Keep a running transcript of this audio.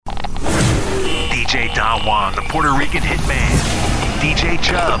DJ Don Juan, the Puerto Rican hitman. DJ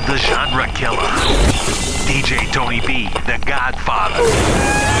Chubb, the genre killer. DJ Tony B, the Godfather.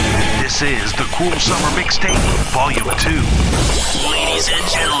 This is the Cruel Summer Mixtape, Volume 2. Ladies and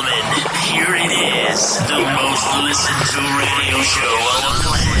gentlemen, here it is, the most listened to radio show on the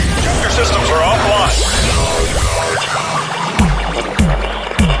planet. Your systems are offline.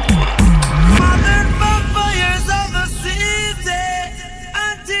 Vampires of the city,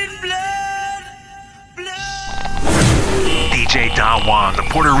 hunting blood. DJ Don Juan, the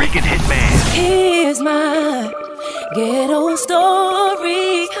Puerto Rican hitman. Here's my ghetto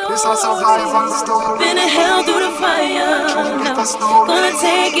story. This a survival story. Been a hell through the fire. Now gonna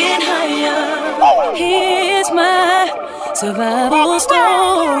take it higher. Here's my survival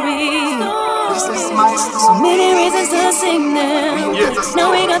story. This is my story. So many reasons to sing them.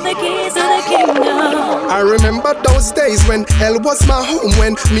 Now we got the keys to the kingdom. I remember those days when hell was my home,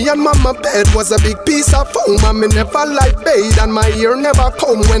 when me and mama bed was a big piece of foam, and me never like bathe and my ear never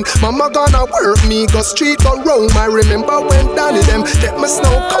comb. When mama gonna work, me go street go roam. I remember when Danny them get my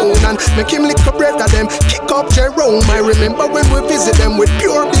snow cone and make him lick a bread of them, kick up Jerome. I remember when we visit them with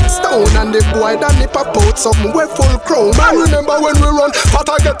pure big stone, and the boy Danny pop out something with full chrome. I remember when we run, but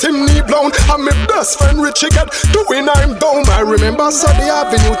I get him knee blown, and my best friend Richie get doing I'm down. I remember Sunday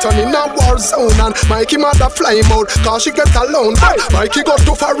Avenue turning a war zone, and Mikey mother fly him out cause she get alone. Mikey got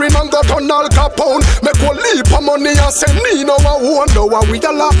to foreign and got on Al Capone. Make one leap of money and say Nino I wonder why we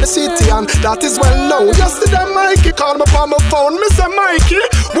all love the city, and that is well known. Yesterday Mikey called me on my phone. Me say Mikey,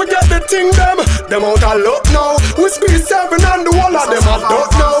 we get the thing them out of luck now. We squeeze 7 and the whole of them I don't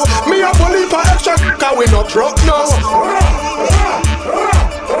know. Me a bully for extra cause we not truck now.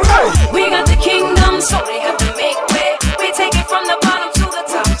 We got the kingdom, so they have to make way. We take it from the bottom to the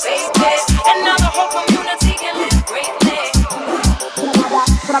top, baby. And now the whole community can live greatly.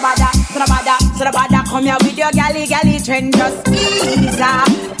 Come here with your galley trend, just ease up,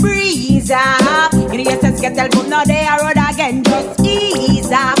 breeze up. You know, you get the boom, now they are road again, just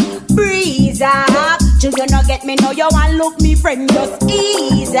ease up, breeze up. Till you not get me, now you want look me friend, just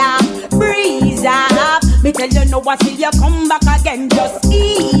ease up, breeze up. Me tell you no, I see you come back again, just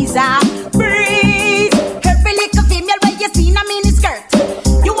ease up, breeze. Every little female where you see in a mini skirt,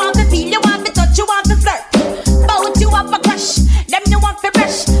 you want to feel, you want to touch, you want to flirt. Bout you up a crush, them you want to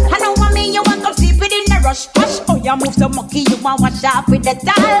brush. I know what me, you want to sleep within the rush. Hush, oh you move so mucky, you want wash off with the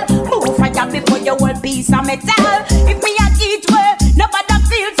towel. Move fire before you whole piece of metal. If me a eat well, nobody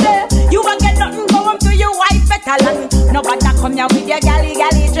feels it. You won't get nothing going to your wife better land. Nobody come here with your galley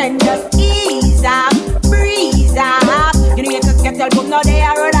trend, just ease up, breeze up. You know you just get your boom, now they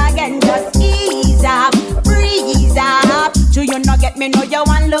are road again, just ease up, breeze up. Do you not get me, know you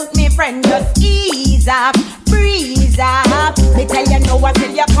want look me friend, just ease up, breeze up. Me tell you no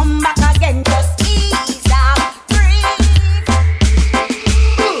until you come back again, just ease up, breeze.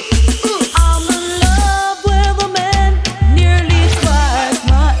 I'm in love with a man nearly twice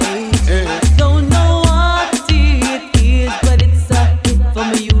my age. Don't know what it is, but it's a hit for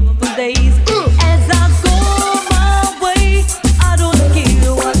my youthful days. As I go my way, I don't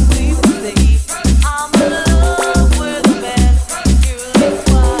care what people say. I'm in love with a man nearly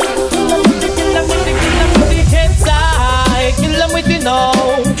twice. Kill 'em with the no.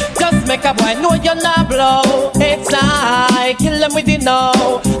 Just make a boy know you're not blow. It's I kill 'em with the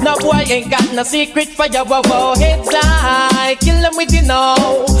no. No boy ain't got no secret for your wow. It's I kill 'em with the no.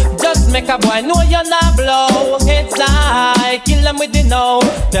 Just make a boy know you're not blow. It's I kill 'em with the no.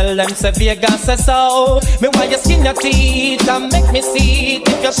 Tell them say Vegas say so. Me why you skin your teeth and make me see it.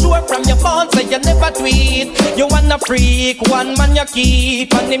 If you're sure from your phone say you never tweet. You wanna freak, one man you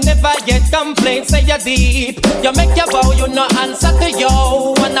keep, and him never yet complain say you deep. You make your bow, you no answer to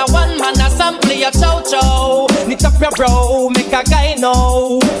yo. And a one man a sample your chow chow. Knit up your bro, make a guy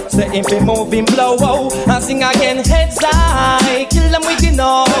know. Say him be moving blow, and sing again heads high. Kill them with the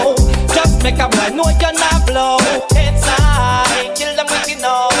no. Just make a boy know you're not blow. Heads high, kill them with the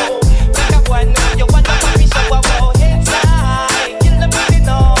no. Make a boy know you wanna papi show. Heads high, kill them with the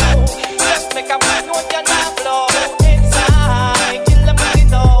no. Just make a boy know you're not blow. Heads high, kill them with the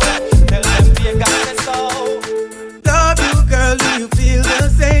no. Tell them Vegas say so. Love you, girl, do you feel the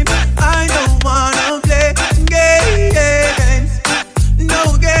same? I don't wanna play games, no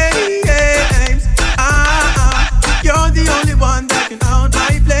games. You're the only one that can out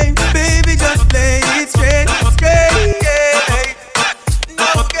my flame. Baby, just play it straight. No games.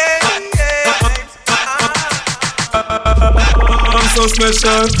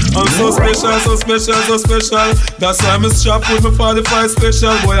 I'm so special, so special. That's why I'm strapped with my 45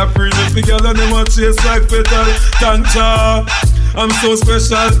 special. Boy, I bring it together and they want chase like petal. Tanja, I'm so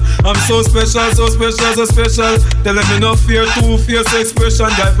special. I'm so special, so special, so special. Tell them me no fear, two-face expression.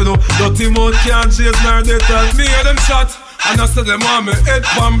 Guy for no dirty mouth can't chase nor they tell me hear them shot. And I said them on me head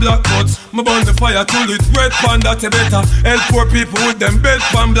pan black nuts. Me burn the fire till it red pan that you better. Help poor people with them bed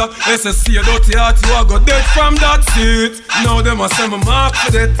pan black. SSC a dirty heart you a go dead from that seat. Now them a say me mark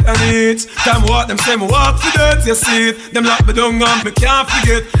for that and each time walk them say me walk for that. You see it, them lock me down and me can't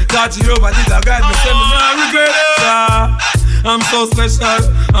forget. God Jehovah did a guide me say me not regret it. I'm so special,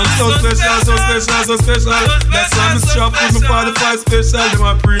 I'm so special, so special, so special. That's why I'm strapped with my 45 special. Them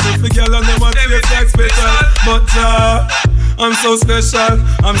a pre-nup for girl and them a taste like special. But I'm so special,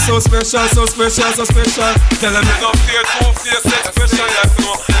 I'm so special, so special, so special. Tell them they don't fear, two-face expression. Like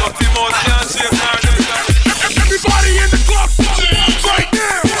no, dirty mouth can't shake nor they tell. Everybody in the club, right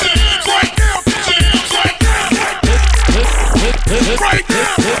now, right now, right now, right now.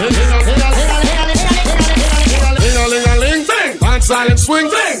 Ling-a-ling-a-ling, dance silent swing,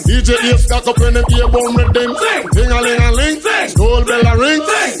 DJ Ace stack up in the ear bone rhythm. Ling-a-ling-a-ling, gold bell a ring,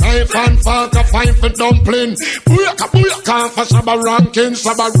 knife and fork a fine for dumpling. Booyaka for Shabba ranking,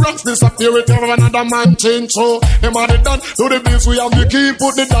 Shabba rocks disappear with another man change. So them are the done to the biz, we have the key,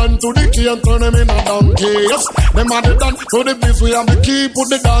 put the down to the key and turn them in a donkey. Yes, them are the done to the biz, we have the key, put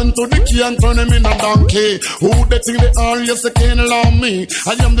the down to the key and turn them in a donkey. Who they think they are? Yes, they can't allow me.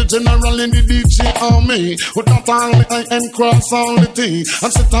 I am the general in the DJ army. With that all I and cross all the thing.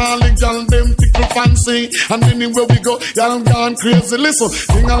 And sit all the gal them tickle fancy. And anywhere we go, y'all gone crazy. Listen,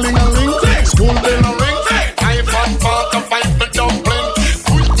 ding-a-ling-a-ling, school bell a ring. I fun park and fight the dumpling.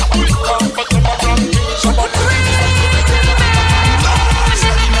 Come for some ranking, some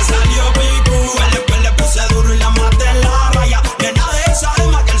me salió pico, el le puse duro y la maté en la raya. Nena de esa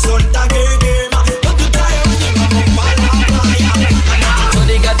alma que el sol está que quema. No te traes un vamos pa' la playa. So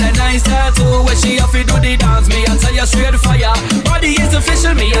they got that nice tattoo where she off it do the dance. Me I tell you straight fire. Body is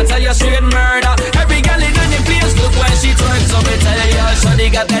official, me I tell you straight murder. Every girl in the place look when she twerks. So me tell you, so they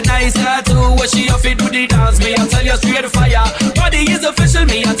got that nice tattoo where she off it do the dance. Me I tell you straight fire. Body is official,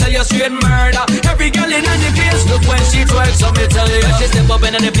 me I tell you straight murder. Every girl in the place look when she twerks. So me tell you, she step up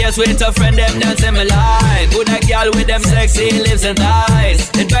in the place with her friend them dancing me line. Good that girl with them sexy lips and thighs.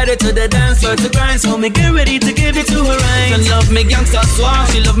 Invited to the dance floor to grind. So me get ready to give it to her right. She love me gangsta swag,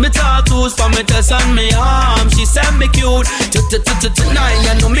 she love me tattoos from me test on me arm. She said me cute. Tonight,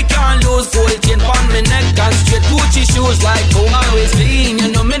 you know me can't lose. Gold chain on me neck and straight Gucci shoes like home always clean.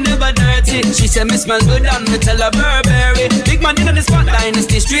 You know me never dirty. She said me smell good and me tell her Burberry. Big man in the spotlight, it's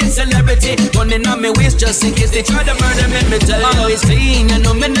the street celebrity. Running on me waist just in case they try to murder me. Me tell her always clean. You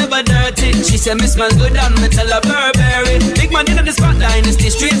know me never dirty. She said me smell good and me tell her Burberry. Big man in the spotlight, it's the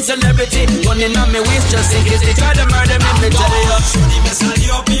street celebrity. Running on me waist just in case they try to murder me. Me tell her shorty me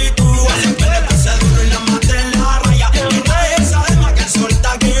salió pico. Siempre le puse duro y la maté en la raya. Nena esa alma que el sol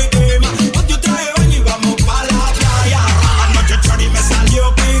está que quema. Ponte un traje de baño y vamos pa' la playa. Anoche shorty me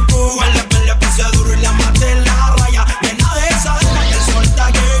salió pico. Le puse duro y la maté en la raya. Nena esa alma que el sol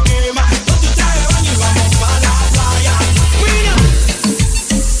está que quema. Ponte un traje de baño y vamos pa' la playa. Mira.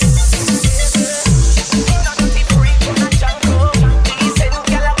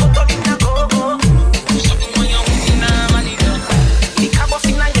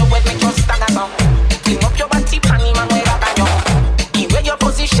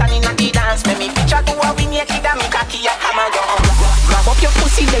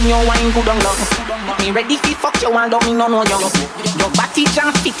 Then you wine good on love. Me ready fi fuck you and don't me no know you. Your body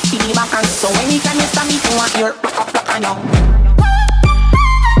jam fit fi the back and so anytime you stand me to want your block on you.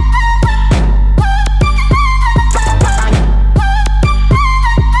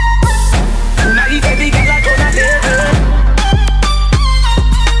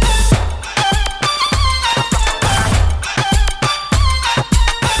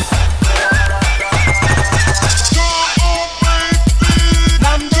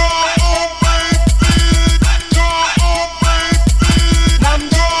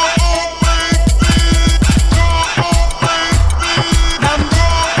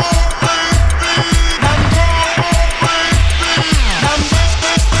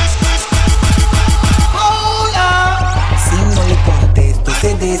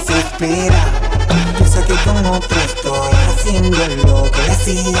 Piensa que con otro estoy haciendo lo que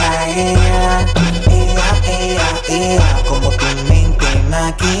hacía ella. Como tu mente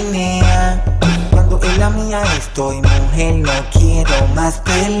maquinea. Cuando en la mía estoy, mujer, no quiero más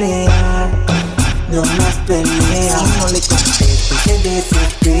pelear. No más pelear. Si no le contesto, se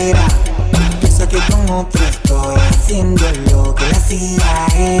desespera. Piensa que con otro estoy haciendo lo que hacía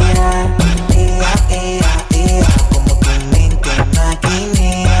ella. Como tu mente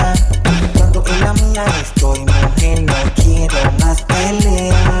maquinea. Cuando en la mía estoy, mujer, no quiero quiero más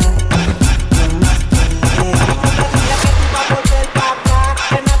pelear. No más pelear.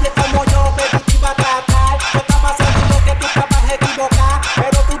 Que nadie como yo, baby, te iba a tratar. Yo estaba seguro que tú estabas equivocada,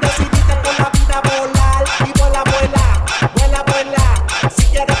 pero tú decidiste por la vida volar. Y vuela, vuela, vuela, vuela. Si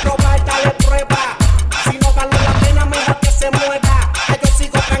quieres probar, dale prueba. Si no vale la pena, mejor que se mueva. Que yo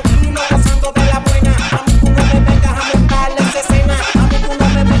sigo tranquilo, gozando de la buena. A mí tú no me vengas a montarle esa escena. A mí tú no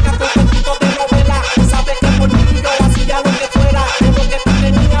me vengas con cuentitos de novela. Tú sabes que por mí yo hacía lo que fuera. De lo que tú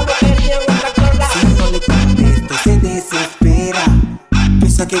tenías, lo quería en otra cuerda. Si no le contesto, se desespera.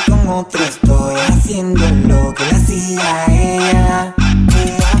 Piensa que con otro estoy haciendo lo que le hacía a ella.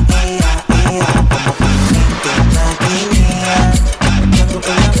 Como una maquinea. Cuando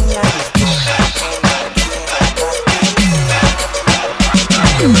en la mía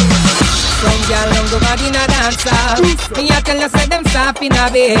Some gyal don't go mad in a dancer. Me a tell you say them soft in a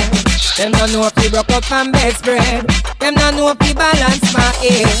bed. Them don't know if you broke up from best friend. Them don't know if you balance my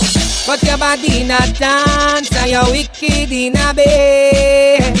head. But your body in a dance and you're wicked in a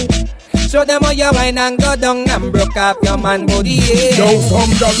bed. Show them how you wine and go down and broke up your man body. Yeah. Yo,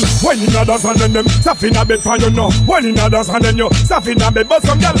 some girl, when in others and then them stuff in a bed for you know. When in others and then you stuff in a bed. But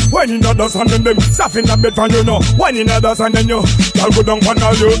some girl, when in others and then them stuff in a bed for you know. When in others and then you girl go down for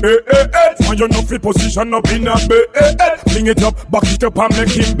now you and you know fit position up in a bed. Bring it up, back it up and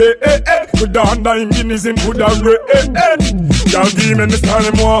make him bed. With the hand in guineas him could have girl give me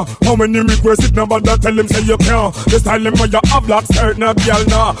style more. How many requests it nobody tell him say you can't. The style him where you have black skirt no girl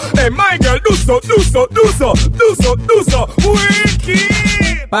now. Hey my girl, do so,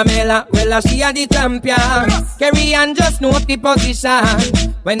 wicked. Pamela, well, she a the champion. Carry on, just know the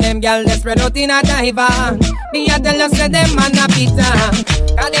position. When them girls they spread out in a diver, me a tell you say them man a bitter.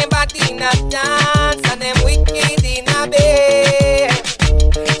 Cause them body in a dance and them wicked in a bed.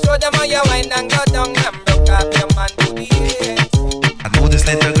 Show them how you wine and go down and broke up your man to the head. I know this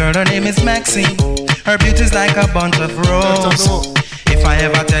little girl, her name is Maxine. Her beauty's like a bunch of roses. If I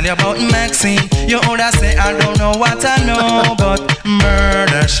ever tell you about Maxine, you older say I don't know what I know, but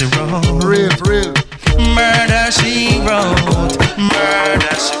murder she wrote. Real. Murder she wrote.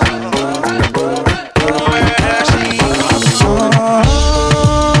 Murder she wrote. Murder she wrote.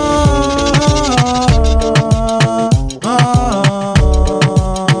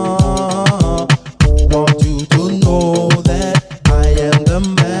 Want you to know that I am the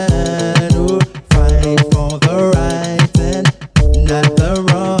man who fight for the right and not the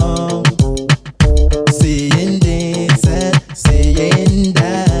wrong, saying this and saying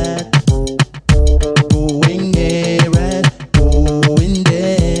that, going here and going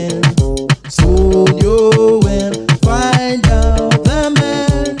there. Soon you will find out the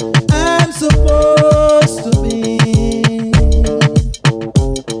man I'm supposed to be.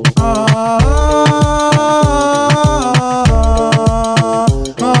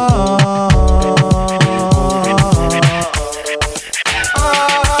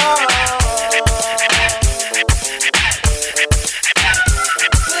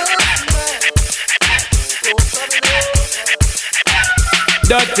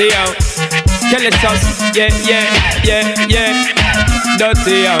 Dirty out, kill it up, yeah.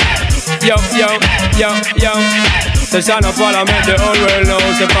 Dirty out, yo. So shine up all I make the whole world know.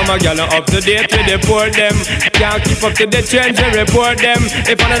 So from a gal up to date with the poor them. Can't keep up to the trends we report them.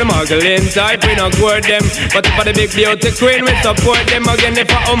 If one of the muggling type we not court them. But if for the big beauty queen we support them. Again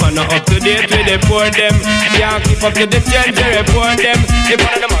if a woman not up to date with the poor them. Can't keep up to the trends we report them. If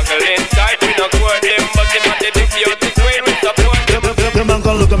one of the muggling type we not court them. But if for the big beauty queen we support them. The man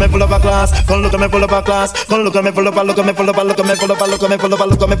come look at me full of a class. Come look at me full of a class. Come look at me full of a, look at me full of a, look at me full of a, look at me full of a,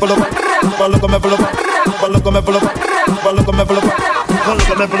 look at me full of a, look at me full of a, look at me full of a, look at me full of a, come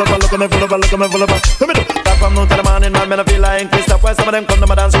look at me full of a, look at me full of a, look at me full of a. Come me do. Back from noon to the morning, man, I feel like Christoph. Why some of them come to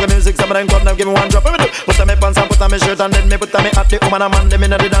my dance with the music, some of them come now give me one drop. Come me do. Put on me pants and put on me shirt and then me put on me hat. The woman and man, them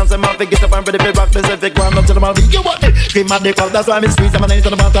inna the dance, them have to get up and ready for rock. They say fake one up to the mouth. You want it? Give me the cup. That's why me squeeze them and I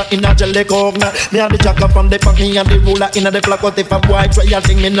turn the water in a jelly coke. Me and the jack up from the pack, me and the ruler inna the flock. What if a boy try a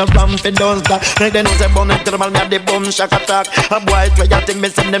thing, me no ram fi don't stop. Make them know say bun it to the man, me and the bum shock attack. A boy try a thing, me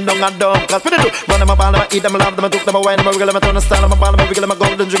send them down a dump. Cause what they do? Run them a ball, them a eat them, a laugh them, a took them a wine, them a wiggle them, a turn a style, them a ball, them a wiggle them, a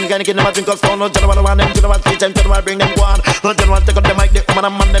golden drink, and give them a drink of stone. No general want them, general teach them, general bring them one. No general take up the mic, the woman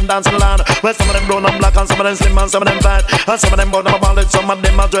and man them dancing land. Well some of them brown and black, and some of them slim, and some of them fat, and some of them bout them a ball, some of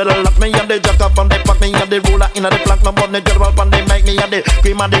them a dreadlock. Me and the jack up on the pack, me and the ruler inna the flank, no bun the general pan they make me and the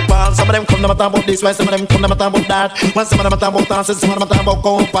cream and the ball. Some of them come them a talk about this, while some of them come them a talk about that. When some of them a talk about dances, some of them a talk about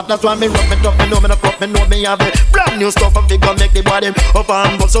comfort. That's why me rock me drop, me know me no crop, me know me have the brand new stuff and big gun make the body up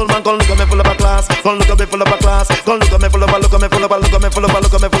and bust. Soul man come look at me full of a class, come look at me full of a class, come look at me full of a, look at me full of a, look at at me full of a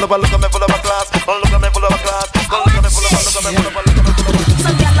look at me full of a look at me full of a class. Look at me full of a class. Look at me full of a look at me full of a look at me full of a.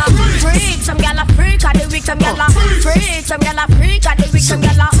 Some gyal a freak, some gyal a freak of the week, some gyal a freak, some gyal a freak of the week, some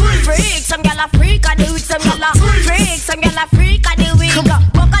gyal a freak, some gyal a freak of the week, some gyal a freak, some gyal a freak of the week.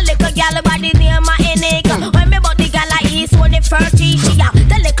 Walk a little gyal by the name of Enika. When me bought the gyal a east, when the first she ya,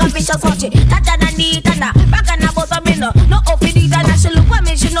 the little vicious hotchie, that and a neat and a back and a both of me no up in it and she look at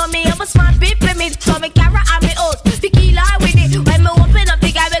me, she know me I'm a smart people me, so me carry on me out, the killer with it. When me open up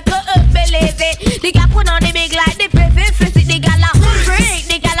the gyal me go up believe it, the gyal put on the big like the perfect fit, the gyal a freak,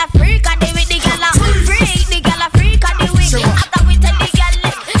 the gyal a freak of the week, the gyal a freak, the gyal a freak of the week. After we tell the gyal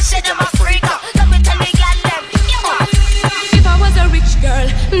them, say them a freak, so we tell the gyal them. If I was a rich girl,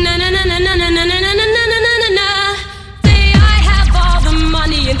 na na na na na na na na na na na na na. Say I have all the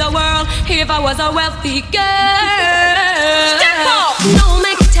money in the world. If I was a wealthy girl, no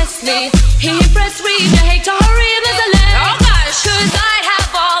make it test me. Impress me, you hate or even the left. Oh gosh, 'cause I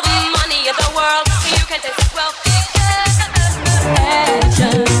have all the money in the world. You can test this wealthy girl.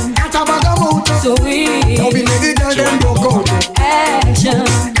 Action, Got a bag of mood, so we. don't be made the girl them broke out. Action,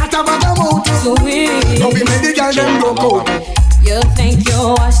 Got a bag of mood, so we. don't be made the girl them broke out. You think you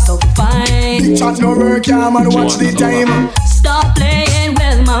are so fine. Big chat no work, yeah man, watch the time. Stop playing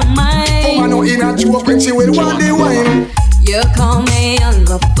with my mind. Oh man, no in a joke when she will want the wine. You call me on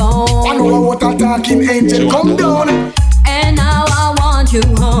the phone. I know what a talking angel come down. And now I want you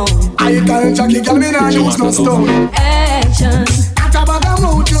home. I tell Jackie, girl, me nah use no stone. Action, Got a bag of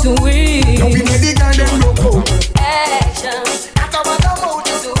mood, sweet. don't be made the girl them broke out. Action, Got a bag of mood,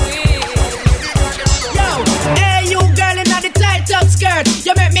 sweet. Yo, hey you girl in the tight top skirt,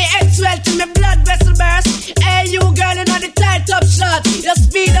 you make me head swell till my blood vessel burst. Hey you girl in the tight top shirt, you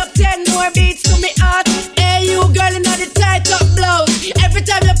speed up 10 more beats to me heart. Hey you girl in the tight top blouse, every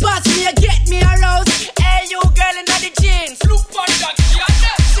time you pass me you get me aroused. Hey you girl in the jeans, look for that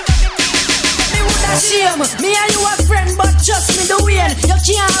me woulda shame, me and you a friend but just me the way. You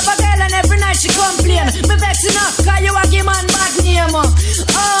can't have a girl and every night she complain. Me vexing her, cause you a give man bad name.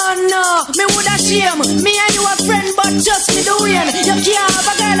 Oh no, me woulda shame, me and you a friend but just me the way. You can't have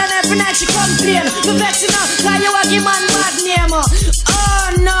a girl and every night she complain. Me vexing her, cause you a give man bad name. Oh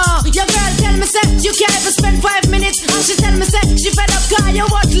no, your girl tell me say you can't even spend 5 minutes, and she tell me say she fed up cause you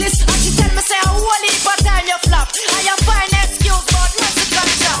worthless, and she tell me say a whole heap of time you flop, and you find excuse but mercy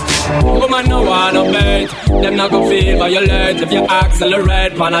contract. Woman no wanna bait, them not go feel violate. If you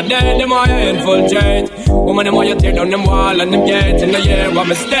accelerate, pan a day, them more you infiltrate. Woman them more you tear down them wall and them gate. In the year of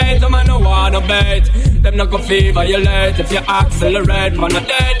mistake, woman no wanna bait, them not go feel violate. If you accelerate, pan a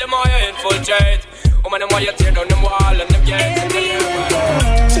day, them more you infiltrate. Woman them more you tear down them wall and them gate. In the year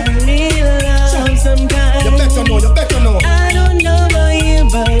some kind. You better know. I don't know about you,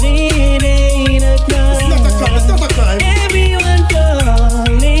 but it ain't a crime. It's not a crime, it's not a crime. Everyone fall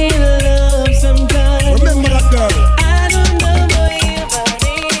in love sometime. Remember that girl. I don't know about you, but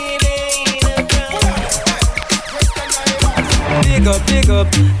it ain't a crime. Big up,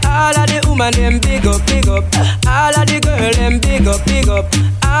 all of the woman them big up, all of the girl them big up,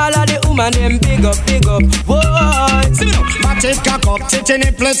 all of the woman them big up. Whoa, see me now. But it cock up, titty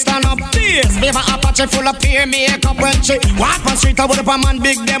nipple stand up. This baby Apache full of peer makeup when she walk on street. I would have a man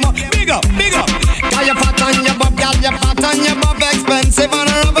big them up, big up. Got your fat on your bob, got your fat on your bob, expensive and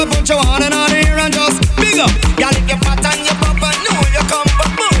a rubber put you on and on here and just big up. Got your fat on your bob, I know you come,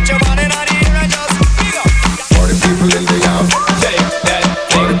 but put you on and on here and just big up. For the people in the house, shake that.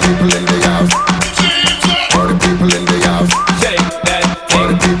 For the people in the house, for the people in the house, shake that. For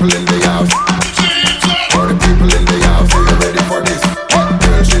the people in the house, for the people in the house, are you ready for this?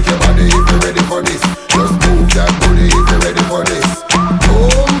 Girl, shake your body if you're ready for this. Just move that booty if you're ready for this.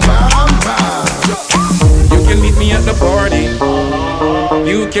 Boom, bam, bam. You can meet me at the party.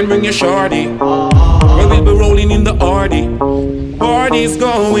 You can bring your shorty. We will be rolling in the Artie. Party's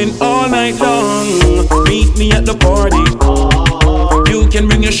going all night long. Meet me at the party. You can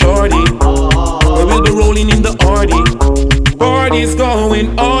bring your shorty. We will be rolling in the Artie. Party's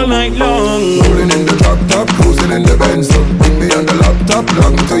going all night long. Rolling in the drop top, cruising in the Benz. Bring me on the laptop,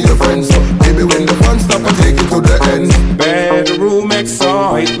 log me to your friends. Baby, when the fun stop, I take it to the end. Bedroom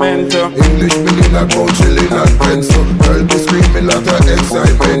excitement. English meaning like go chilling at Prince. Girl be screaming like a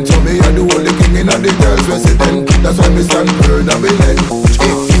excitement. So me I the only king in the girls resident. That's why me stand firm and me lend. If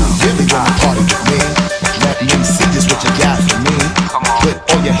you really wanna party with me, let me see just what you got for me. Put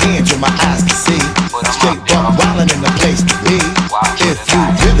all your hands in my eyes to see. Straight buck wildin' in the place to be. If you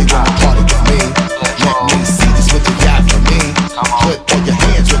really wanna party with me, let me see just what you got for me. Put all your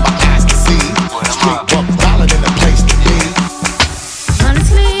hands in my eyes to see. Straight buck wildin' in the place to be.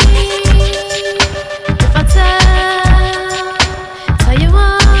 Honestly, if I tell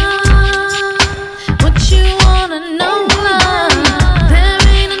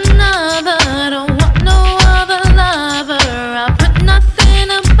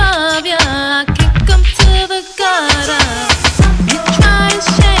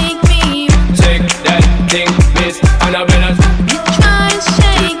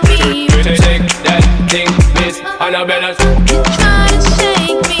Annabella. Try to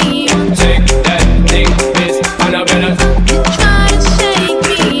shake me. Shake that thing, Miss Annabella. Try to shake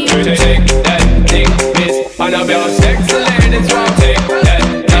me. Shake that thing, Miss Annabella. Sexy ladies want take that.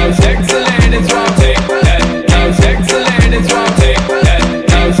 Now sexy ladies want take that. Now sexy ladies want take that.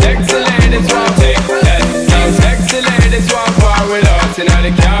 Now sexy ladies want take that. Now sexy ladies want war with us. Inna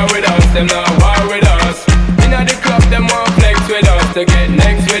the car with us, them not war with us. Inna the club, them want flex with us. To get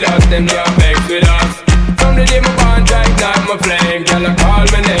next with us, them not vex with us. From the day my bond, I ignite my flame. Girl, I call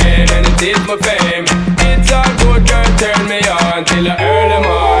my name and it is my fame. It's all good, girl, turn me on till I earn them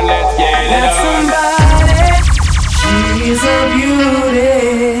on. Let's get it on. Somebody, she's a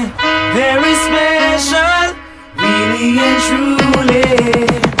beauty, very special, really and truly.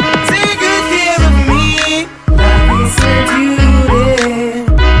 Take good care of me, like it's a duty.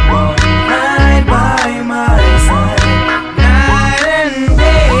 Right by my side, night and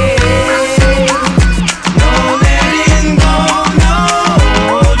day. No letting go, no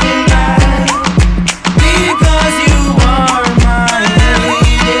holding back, because you are my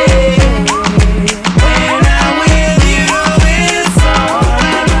lady. When I'm with you, it's all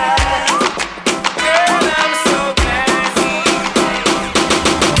about. Girl, I'm so classy.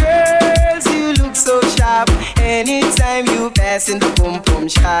 Girls, you look so sharp. Anytime you pass in the boom boom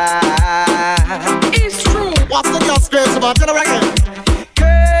shop. It's true. What's the girl's crazy about? Tell her again.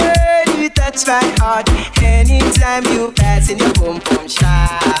 Girl, you touch my heart. Anytime you pass in your boom boom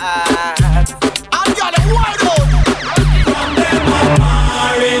shop. I'm gonna wide out. From them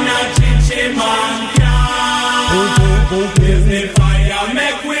are in a chichi man can. Give the fire,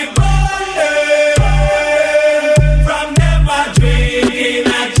 make we burn it. From them a drink in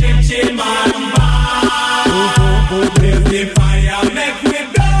a chichi man bar. Give the fire, make we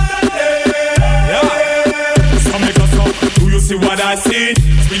burn it. So make us up, do you see what I see?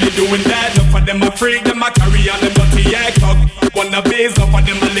 It's really doing that, enough of them a freak, them a carry on them dirty act talk. Wanna base, enough of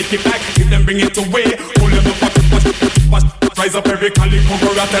them a lick it back, if them bring it away, pull them up, rise up every collie,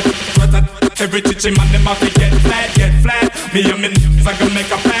 cover at that. Every chichi man, them a fi get flat. Me and me I gonna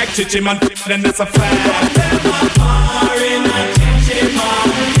make a pack, chichi man, then that's a fact. Them are in a chichi man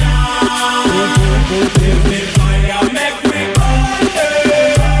can. Give the fire, make we burn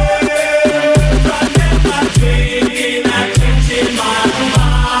it. From them a drink in a chichi man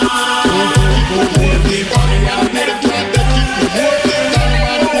bar. Give the fire, make we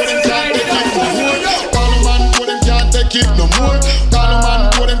It no more. Call a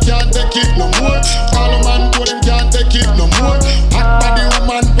man, boy, them can't take it no more. Call a man, boy, them can't take it no more. Hot body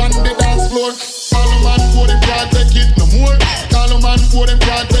woman on the dance floor. Call a man, boy, them can't take it no more. Call a man, boy, them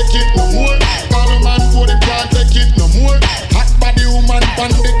can't take it no more. Call a man, boy, them can't take it no more. Hot body woman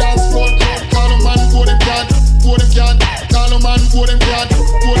on the dance floor. Call a man, boy, them can't. Call a man, boy, them can't.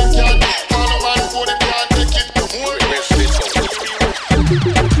 Call a man, boy, them can't take it no more.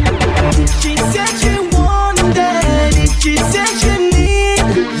 She said she wanted it, she said she need.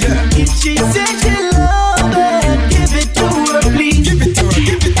 If she said she loved it, give it to her, please. Give it to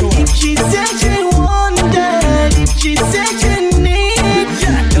her. If she said she wanted it, she said she need.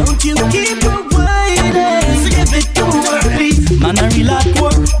 Don't you keep her waiting, give it to her, please. Man, I real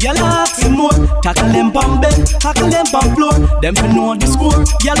hardcore, y'all ask some more. Tackle them on bed, tackle them on floor. Them fi know the score,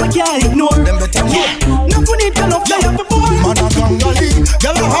 y'all can't ignore. Them better know. No one need to love, y'all have a boy. Man, I don't go leave,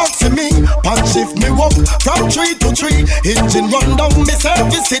 y'all ask me. Punch shift me walk from tree to tree. Engine run down, me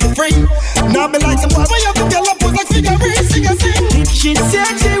service it free. Now me like some boy, where you tell her pose like figure sing a sing. If she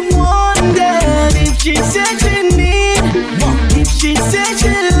said she wanted, if she said she need, if she said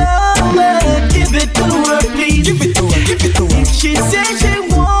she loved it, give it to her, please. Give it to her. If she said she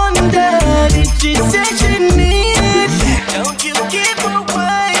wanted, if she said she need, don't you keep her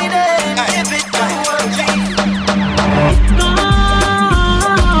waiting, give it to her, please.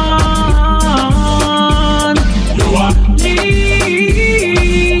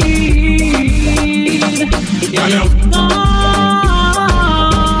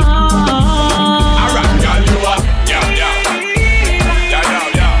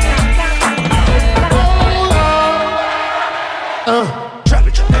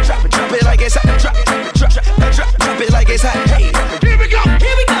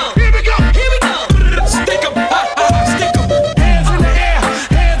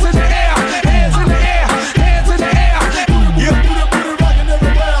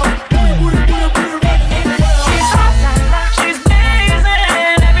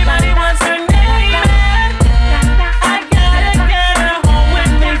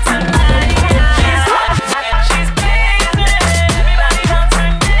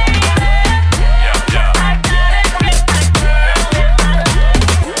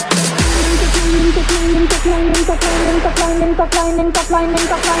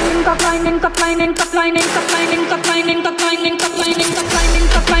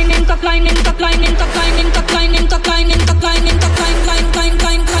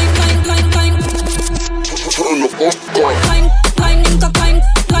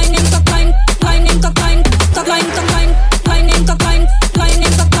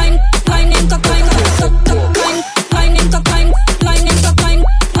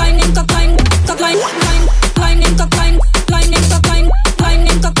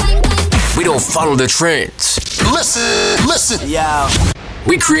 We don't follow the trends. Listen. Yeah.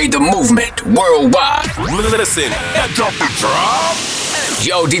 We create the movement worldwide. Listen. Drop the drop.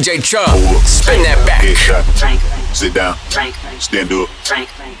 Yo, DJ Chubb, spin that back. Headshot. Sit down. Stand up.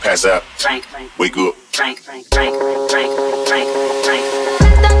 Pass out. Wake up.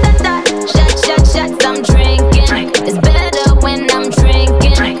 Shots, I'm drinking. It's better when I'm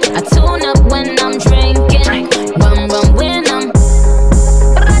drinking. I tune up when I'm drinking. Rum when I'm.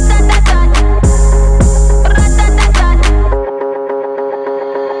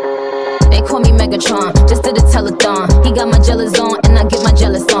 They call me Megatron, just did a telethon. He got my jealous on, and I get my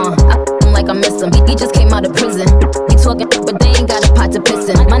jealous on. I him like I miss him. He just came out of prison. He talking, but they ain't got a pot to piss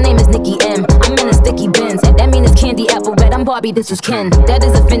in. My name is Nikki M. I'm in a sticky Benz. That mean it's candy apple red. I'm Barbie, this is Ken. That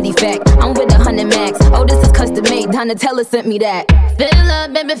is a Fendi fact. I'm with 100 max. Oh, this is custom made. Donatella sent me that. Fill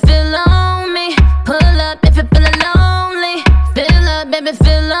up, baby, fill on me. Pull up if you're feeling lonely. Fill up, baby,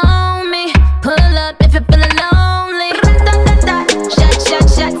 fill on me. Pull up if you're feeling lonely.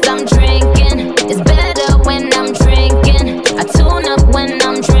 Shots, I'm drinking. It's better when I'm drinking. I tune up when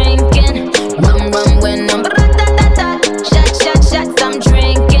I'm drinking. Rum when I'm. Shots, I'm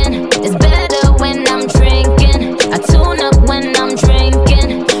drinking. It's better when I'm drinking. I tune up when I'm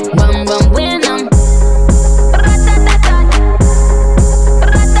drinking. Rum when I'm.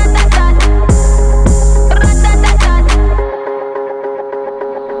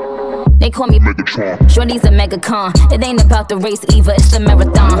 They call me Megatron. Shorty's a megacon. It ain't about the race either, it's the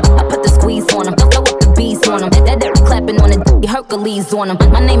marathon. I put the squeeze on him, throw up the bees on him. That clapping on it, Hercules on him.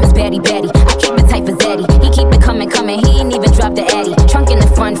 My name is Batty. I keep it tight for Zaddy. He keep it coming. He ain't even dropped the Addy. Trunk in the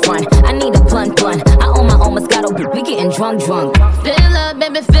front. I need a blunt. I own my own Moscato, we getting drunk. Fill up,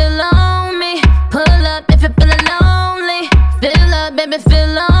 baby, fill on me. Pull up if you're feeling lonely. Fill up, baby,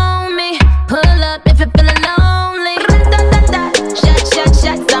 fill on me. Pull up if you're feeling lonely.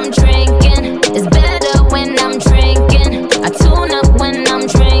 Shots, I'm drinking. It's better when I'm drinking. I tune up when I'm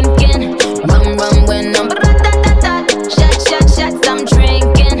drinking. Rum when I'm. Shots, I'm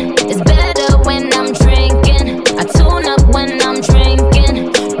drinking. It's better when I'm drinking. I tune up when I'm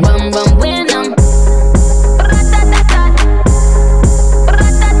drinking. Rum when I'm.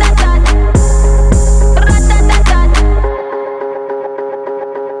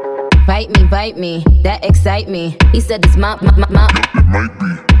 Bite me, that excite me. He said it's my. It might be.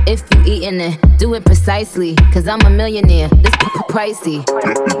 If you eatin' it, do it precisely. Cause I'm a millionaire, this pricey. It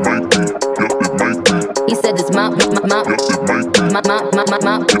might be. He said it's my.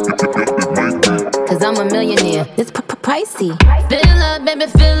 Cause I'm a millionaire, this pricey. Fill up, baby,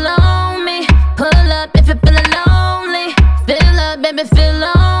 fill on me. Pull up if you're feeling lonely. Fill up, baby, fill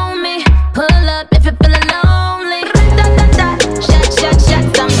on me. Pull up if you're feeling lonely.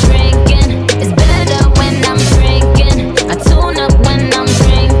 Shots, I'm drinking. It's better when I'm drinking. I tune up when I'm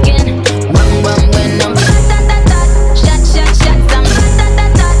drinking. Rum when I'm. Shots, I'm.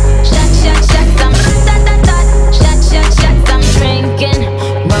 Shots, I'm drinking.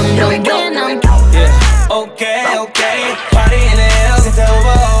 Rum when I'm. Yeah. Okay. Party in the hills until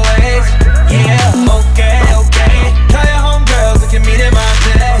we're always. Yeah. Okay. Tell your homegirls we can meet in my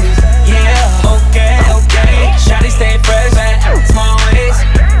place. Yeah. Okay. Shawty stay fresh at small ways.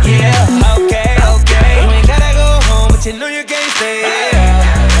 Yeah. Okay. You ain't gotta go home, but you know you can't stay. Yeah.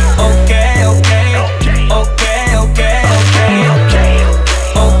 Okay.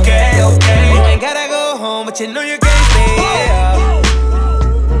 You ain't gotta go home, but you know you can't stay. Yeah.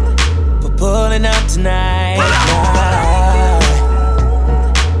 For pulling up tonight.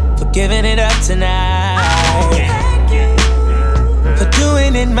 For giving it up tonight. For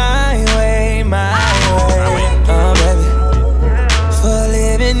doing it my way. Oh, baby. For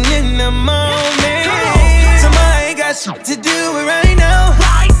living in the moment. Somebody ain't got shit to do with right now.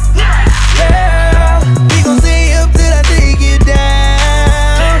 Yeah. We gon' stay up till I take you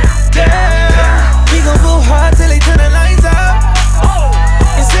down. We gon' go hard till they turn the lights out.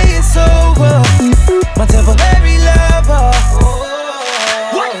 And say it's over. My temporary lover.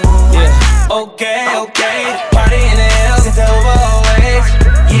 Yeah. Okay. Party in the hills until we're always.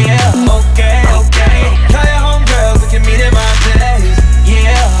 Yeah. Okay. Call your homegirls, we can meet in my place.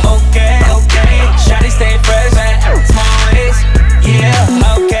 Yeah. Okay. Shawty stay fresh at small ways.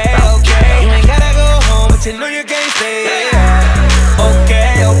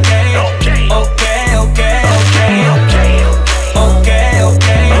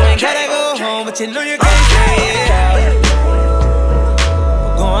 you know you can't stay out.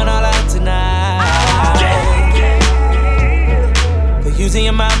 We're going all out tonight. We're using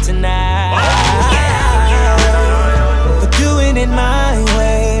your mouth tonight. We're doing it my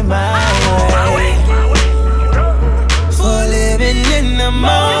way, my way. For living in the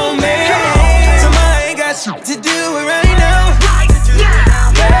moment. Somebody ain't got shit to do it right now.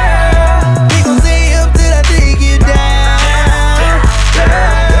 Yeah. We gon' stay up till I take you down.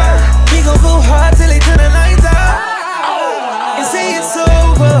 Yeah. We gon' go hard till they turn the lights out and say it's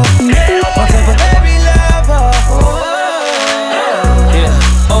over. One time for every lover. Yeah.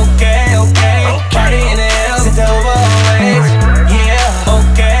 Okay, okay. Party in the hills and over always. Yeah.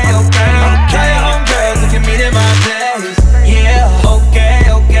 Okay, okay. Tell your homegirls you can meet in my place. Yeah. Okay,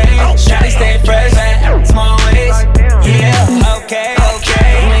 okay. Shawty stay fresh and small ways. Yeah. Okay,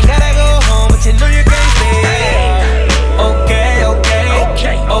 okay. You ain't gotta go home, but you know you can't stay. Okay, okay.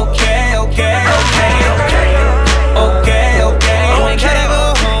 Okay, okay, okay. Okay, okay. You ain't gotta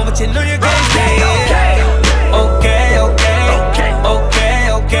go home, but you know you can't stay. Okay, okay.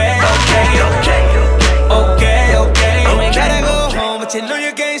 Okay, okay. Okay, okay. You ain't gotta go home, but you know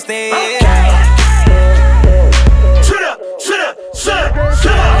you can't stay. Shut up, shut up, shut up,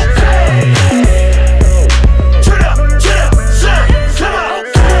 shut up. Shut up, shut up, shut up, shut up.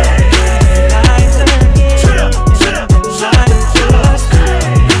 Shut up, shut up, shut up.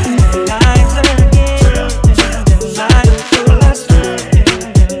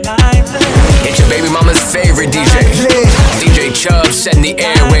 It's your baby mama's favorite DJ. DJ Chubb setting the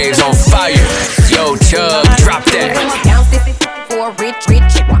airwaves on fire. Yo, Chubb, drop that. I'ma bounce this for a rich,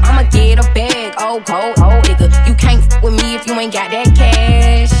 rich. I'ma get a bag, oh, cold, oh, nigga. You can't f with me if you ain't got that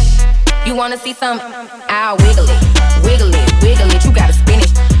cash. You wanna see something? I'll wiggle it, wiggle it, wiggle it. You gotta spin it,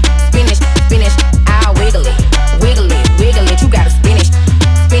 spin it, spin it. I'll wiggle it, wiggle it, wiggle it. You gotta spin it,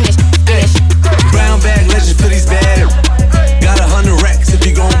 spin it, spin it. Brown bag legend for these bad. Got 100 racks if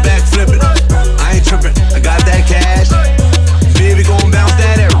you gon' backflip it. I ain't trippin', I got that cash. Baby gon' bounce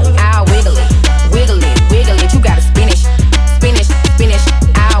that air. I'll wiggle it, wiggle it, wiggle it. You gotta spin it, spin it, spin it.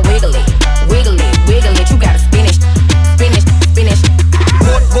 I'll wiggle it, wiggle it, wiggle it. You gotta spin it, spin it, spin it.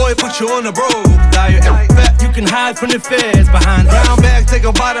 Boy, put you on the road. Diet fat, you can hide from the feds. Behind brown bag, take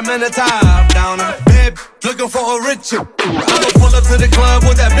a bottom and a top. Down on the bed, looking for a rich chick. I'ma pull up to the club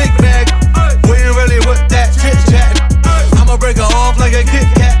with that big bag. We ain't really with that chit chat. I'ma break her off like a Kit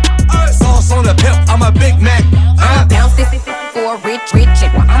Kat. Sauce on the pimp, I'm a Big Mac. I'ma bounce this for a rich, rich.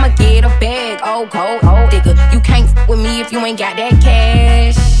 I'ma get a bag, oh, cold, oh, nigga. You can't f with me if you ain't got that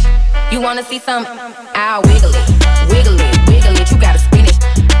cash. You wanna see something? I'll wiggle it, wiggle it, wiggle it. You gotta spin it,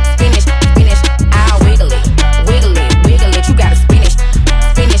 spin it, spin it. I'll wiggle it, wiggle it, wiggle it. You gotta spin it,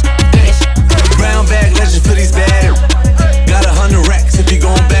 spin it, spin it. Brown bag legend for these bad. Got 100 racks if you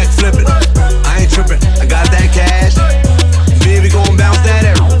gon' backflip it. I ain't trippin', I got that cash. Baby gon' bounce that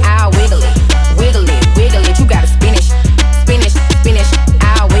air. I'll wiggle it, wiggle it, wiggle it. You gotta spin it, spin it, spin it.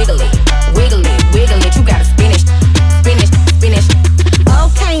 I'll wiggle it, wiggle it, wiggle it. You gotta spin it, spin it, spin it.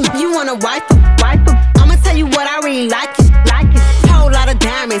 Okay, you wanna wipe em, I'ma tell you what I really like it. Whole lot of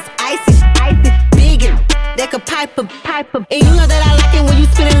diamonds, icy, big and that could pipe em. And you know that I like it when you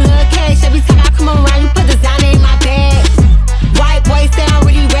spend a little cash. Every time I come around, you put designer in my bag. White boy say I'm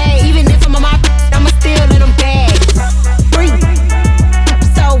really rad. Even if I'm on my I'ma still let them bag. Free.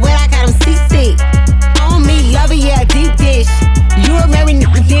 So when I got them seasick. On me, love it, yeah, deep dish. You a married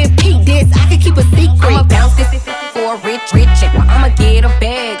nigga, then peak this. I can keep a secret. I'ma bounce this for a rich, rich. I'ma get a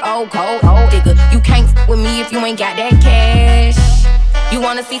bag, oh, cold, oh, nigga. You can't f with me if you ain't got that cash. You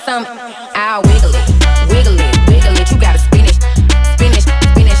wanna see something? I'll wiggle it, wiggle it, wiggle it. You gotta spin it, spin it,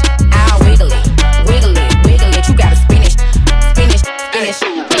 spin it. I'll wiggle it, wiggle it, wiggle it. You gotta spin it, spin it, spin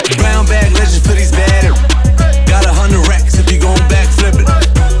it. Brown bag legend for these bad. Got 100 racks if you gon' backflip it.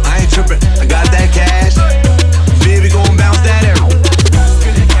 I ain't trippin', I got that cash. Baby gon' bounce that air.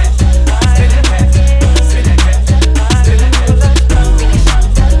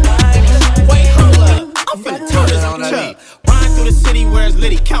 Wait, hold up. I'm finna turn this on up. Ride through the city where it's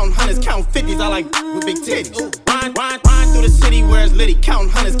litty, counting hundreds, counting 50s. I like with big titties. Ride through the city where it's litty, counting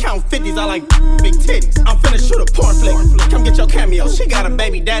hundreds, counting 50s. I like big titties. I'm finna shoot a porn flick. Come get your cameo. She got a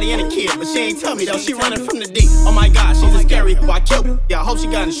baby daddy and a kid, but she ain't tell me though. She running from the deep. Oh my God, she's a scary. Why kill? Yeah, I hope she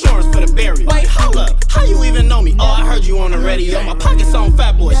got insurance for the burial. Wait, hold up. How you even know me? Oh, I heard you on the radio. My pocket's on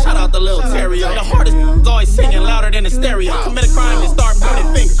Fat Boy. Shout out the little Terrio. The hardest is always singing louder than the stereo. Commit a crime and start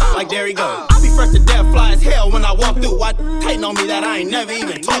pointing fingers. Like there he go. I be fresh to death, fly as hell when I walk through. Why hating on me that I ain't never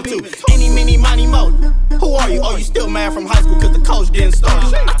even talked to? Any, mini, money, mo. Who are you? Oh, you still mad from high school cause the coach didn't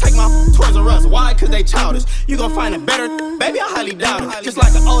start. I take my Toys R Us. Why? Cause they childish. You gon' find it better? Baby, I highly doubt it. Just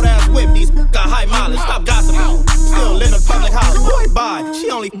like an old ass whip, these got high high mileage, stop gossiping. Still live in public house, boy, bye. She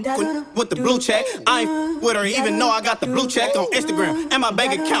only with the blue check. I ain't with her even though I got the blue check on Instagram. And my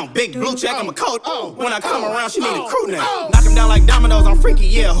bank account, big blue check. I'm a coach. When I come around, she need a crew neck. Knock him down like dominoes, I'm freaky,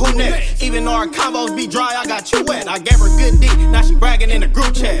 yeah, who next? Even though our combos be dry, I got you wet. I gave her good D, now she bragging in the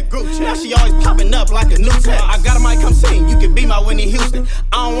group chat. Now she always popping up like a new tech. I got a mic, come sing, you can be my Whitney Houston.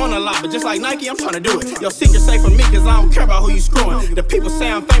 I don't want a lot, but just like Nike, I'm trying to do it. Your secret safe for me, cause I don't care about who you screwing. The people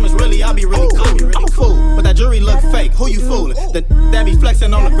say I'm famous, really, I be really cool. I'm a fool, but that jewelry look fake, who you fooling? That be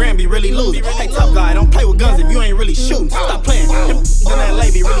flexing on the gram be really losing. Hey, tough guy, don't play with guns if you ain't really shooting. Stop playing, them in that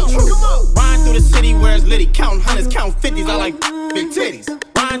lay be really true. Riding through the city where it's litty, counting hundreds, counting 50s, I like big titties.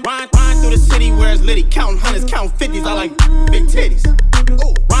 Riding through the city where it's litty, counting hundreds, counting 50s, I like big titties.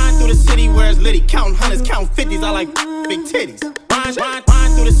 Riding through the city where it's litty, counting hundreds, counting 50s, I like big titties.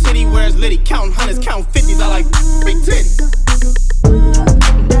 Riding through the city where it's litty, counting hundreds, counting 50s, I like big titties.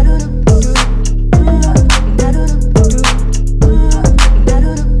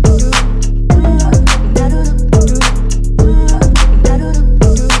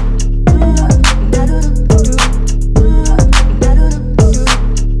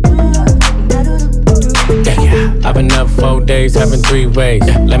 I've been up 4 days, having 3 ways.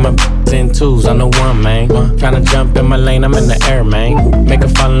 Let my in twos, I know one, man. Tryna jump in my lane, I'm in the air, man. Make her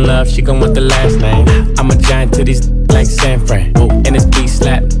fall in love, she gon' want the last name. I'm a giant to these like San Fran. And this beat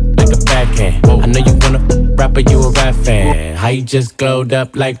slap like a backhand. I know you wanna rapper, you a rap fan. How you just glowed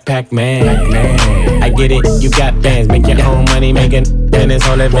up like Pac-Man? I get it, you got bands, make your own money, making and it's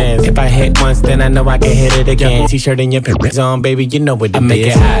all advance. If I hit once, then I know I can hit it again. T-shirt and your pants on, baby, you know what it is. I make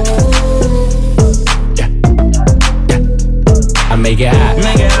it hot. I make it hot,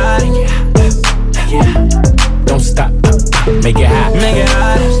 make it hot, make it hot. Don't stop, make it hot, make it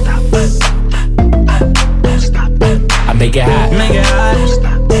hot. Don't stop, I make it hot, make it hot.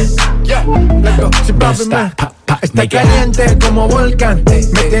 Yeah, let's go. Don't stop, está caliente como volcán.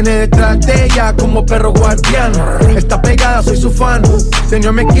 Me tiene detrás de ella como perro guardián. Está pegada, soy su fan. Se unió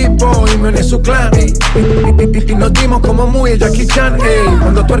a mi equipo y me une su clan. Y nos dimos como muy Jackie Chan.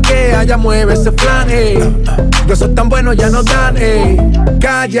 Cuando tu arquea ya mueve ese flan. Yo soy tan bueno ya no dan.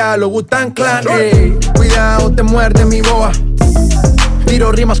 Calla, lo Wu-Tang Clan. Cuidado, te muerde mi boa.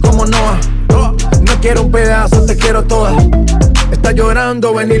 Tiro rimas como Noah. No quiero un pedazo, te quiero toda. Está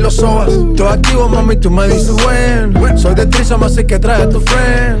llorando, ven y lo sobas. Todo activo, mami, tú me dices buen. Soy de Trisoma, así que trae a tu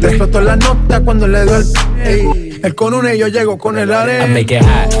friend. Te explotó la nota cuando le dio el él con una y yo llego con el arena. I make it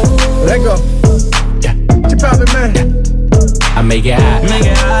hot. Let's go. Yeah. Chip out, man. I make it hot. Make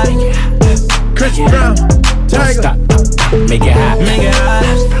it hot. Chris Brown. Don't stop. Make it hot. Make it hot.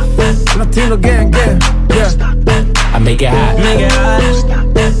 Latino gang, yeah. I make it hot. Make it hot.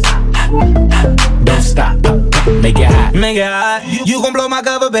 Don't stop, make it hot. Make it hot. You gon' blow my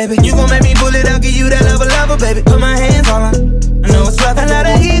cover, baby. You gon' make me pull it out, give you that lover, baby. Put my hands on her. I know it's rough, a lot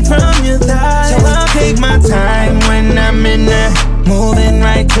of heat from your thighs. So I'll take my time when I'm in there. Moving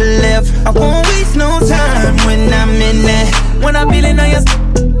right to left. I won't waste no time when I'm in there. When I'm feeling on your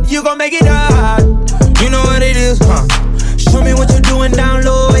you gon' make it hard. You know what it is, huh? Show me what you're doing down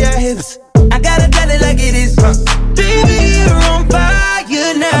low, your hips. I gotta tell it like it is, huh? Baby, you're on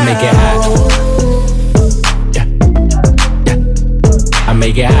fire now. I make it hot. Yeah. Yeah. I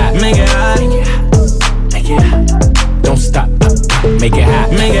make it hot. Make it hot. Make it hot. Don't stop. Make it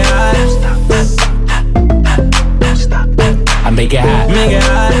hot. Make it hot. Don't stop. I make it hot. Make it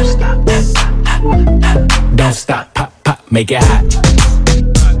hot. Don't stop. Pop, pop. Make it hot.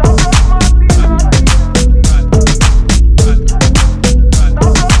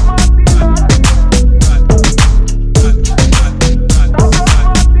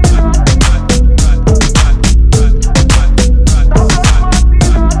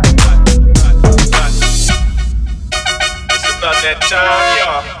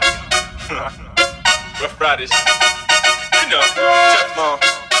 Rough Riders, you know, Chuck Long,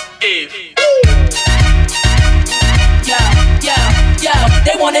 Eve.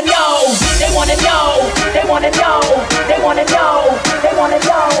 They wanna know, they wanna know, they wanna know, they wanna know, they wanna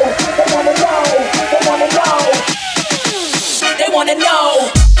know, they wanna know, they wanna know, they wanna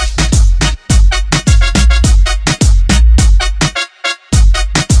know.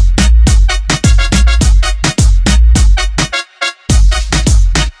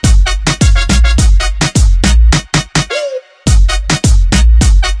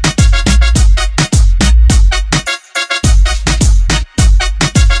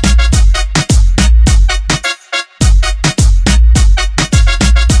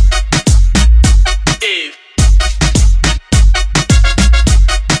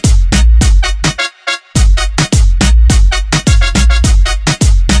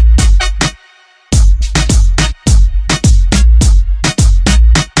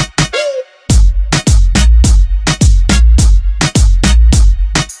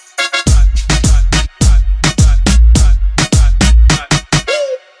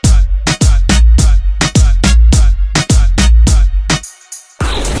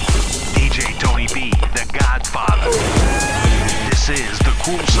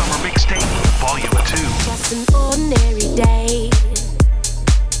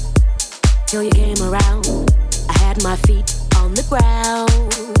 till you came around. I had my feet on the ground.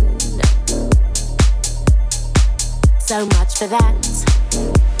 So much for that.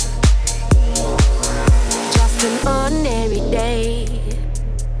 Just an ordinary day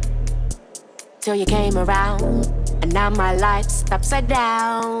till you came around, and now my life's upside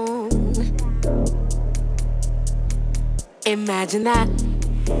down. Imagine that.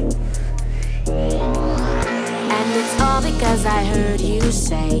 And it's all because I heard you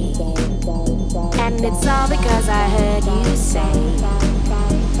say. And it's all because I heard you say.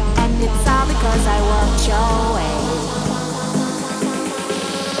 And it's all because I walked your way.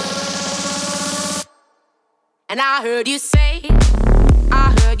 And I heard you say,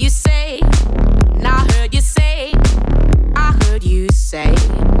 I heard you say, and I heard you say, I heard you say,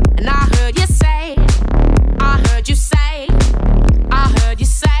 and I heard you say, I heard you say, I heard you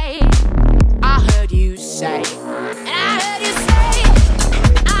say, I heard you say, and I heard you say,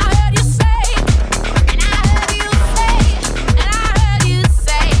 I heard you say, and I heard you say, and I heard you say, I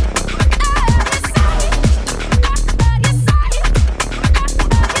heard you say, I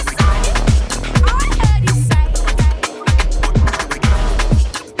heard you say, I heard you say.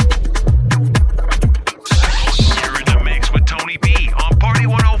 You're in the mix with Tony B on Party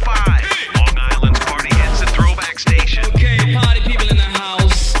 105, Long Island's party hits and throwback station. Okay, party people in the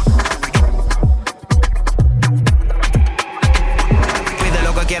house. Pide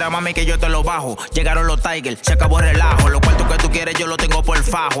lo que quiera, mami, que yo te lo bajo. Llegaron los Tigers, se acabó el relajo. Los cuartos que tú quieres yo lo tengo por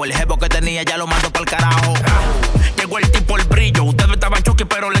fajo. El jevo que tenía ya lo mando pa'l carajo. Llegó el tipo el brillo. Ustedes estaban chuki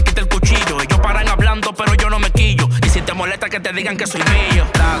pero le quité el cuchillo. Ellos paran hablando pero yo no me quillo. Y si te molesta que te digan que soy mío.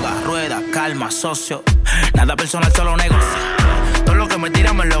 Traga, rueda, calma, socio. Nada personal, solo negocio. Todo lo que me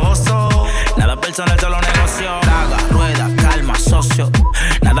tiran me lo gozo. Nada personal, solo negocio. Traga, rueda, calma, socio.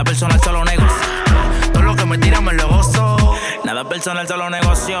 Nada personal, solo negocio. Todo lo que me tiran me lo gozo. Nada personal, solo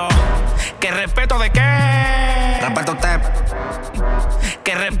negocio. ¿Qué respeto de qué? Respeto usted.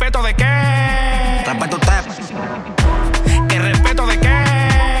 ¿Qué respeto de qué? Respeto usted. ¿Qué respeto de qué?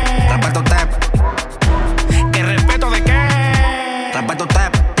 Respeto usted. ¿Qué respeto de qué? Respeto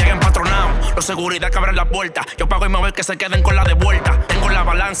usted. Lleguen patronados, los seguridad que abren la puerta. Yo pago y me voy que se queden con la de vuelta. Tengo la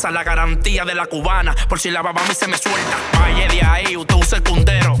balanza, la garantía de la cubana. Por si la baba a mí se me suelta. Vaya de ahí, usted usa el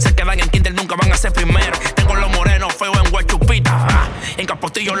puntero. Se quedan en Kinder, nunca van a ser primero. Tengo los morenos feos en Huachupita. En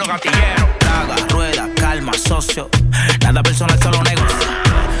Capostillo los gatilleros. Traga, rueda, calma, socio. Nada personal, solo negocio.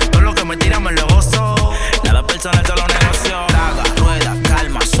 Todo lo que me tiran me lo gozo. Nada personal, solo negocio. Traga, rueda,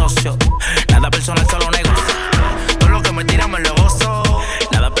 calma, socio. Nada personal, solo negocio. Todo lo que me tiran me lo gozo.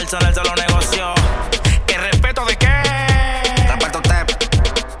 Nada personal, solo negocio. ¿Qué respeto de qué? Respeto usted.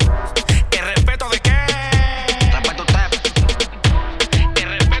 ¿Qué respeto de qué? Respeto usted. ¿Qué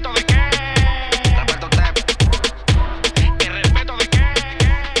respeto de qué? Respeto usted. ¿Qué respeto de qué?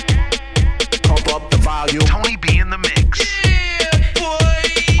 Pump up the volume. Tony B in the mix. Yeah, boy.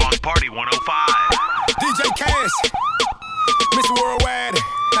 On Party 105. DJ Cash, Miss Worldwide.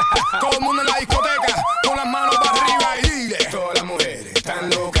 Todo el mundo en la discoteca, con las manos para arriba y dile. Todas las mujeres están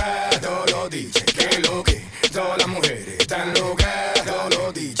locas, todos los DJs, que lo que. Todas las mujeres están locas, todos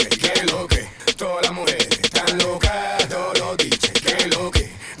los DJs, que lo que. Todas las mujeres están locas, todos los DJs, que lo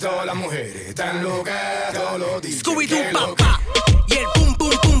que. Todas las mujeres están locas, todos los DJs, que lo que. Y el pum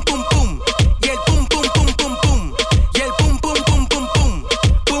pum pum pum pum. Y el pum pum pum pum pum. Y el pum pum pum pum pum.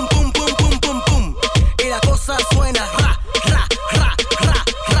 Pum pum pum pum pum pum. Y la cosa suena ra ra ra ra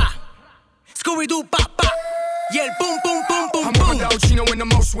ra. Scooby-Doo pa pa. Y el pum pum pum pum pum. I'm Chino in the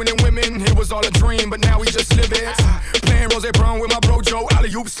most winning women. It was all a dream, but now we just live it. Playing Rose Brown with my bro Joe.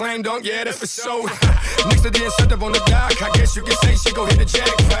 Alley-oop, slam dunk, yeah, that's for sure. Next to the incentive on the dock, I guess you can say she go hit the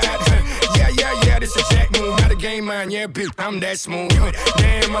jackpot. Yeah, this a jack move. Not a game man, yeah, bitch, I'm that smooth.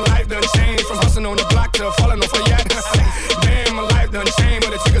 Damn, my life done changed from hustling on the block to falling off a yacht. Damn, my life done changed,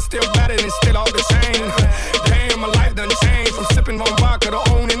 but the chick is still better and still all the chain. Damn, my life done changed from sipping on vodka to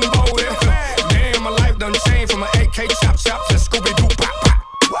owning bowling. Damn, my life done changed from an AK chop chop to Scooby-Doo pop pop.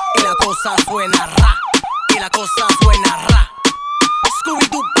 Y la cosa suena ra. Y la cosa suena ra.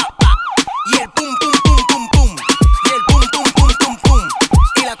 Scooby-Doo pa pa. Y el pum pum pum pum pum. Y el pum pum pum pum pum.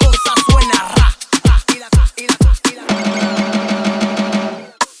 Y la cosa suena ra.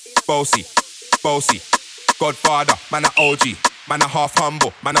 Bossy, bossy, Godfather, man a OG, man a half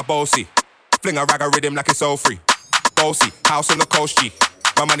humble, man a bossy. Fling a rag a rhythm like it's all free. Bossy, house on the coast G.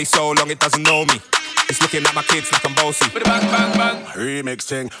 My money so long it doesn't know me. It's looking at my kids like I'm bossy. Bang bang bang, remix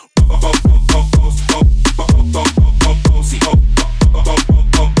thing. Bossy,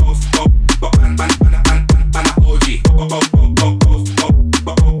 man a OG.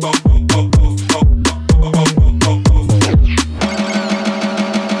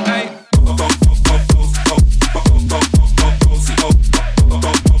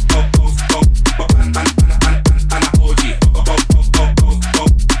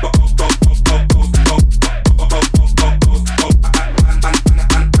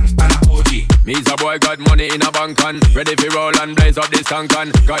 He's a boy got money in a bank and ready for roll and blaze up this tank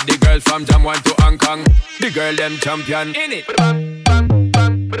and got the girls from Jam 1 to Hong Kong. The girl them champion in it.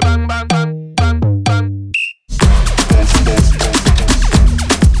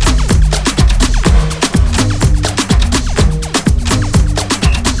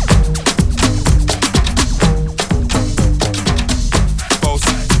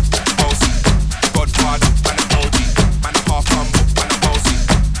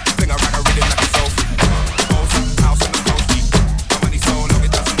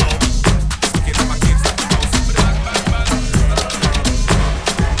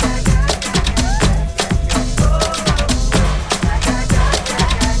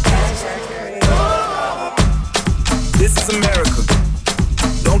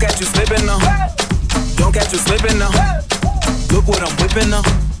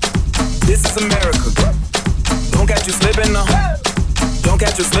 This is America. Don't catch you slipping now. Don't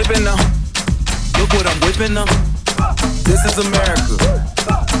catch you slipping now. Look what I'm whipping now. This is America.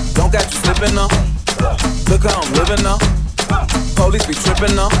 Don't catch you slipping now. Look how I'm living now. Police be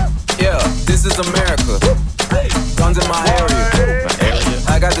tripping now. Yeah, this is America. Guns in my area.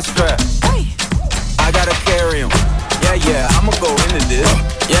 I got the strap. I gotta carry 'em. Yeah, I'ma go into this.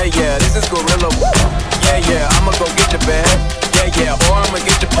 Yeah, this is gorilla. Yeah, I'ma go get the bag. Yeah, or I'ma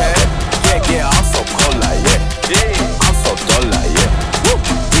get the pad. Yeah, I'm so cold like yeah. I'm so dull like yeah. Woo,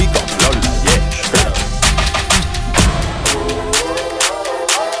 we gon' blow like yeah.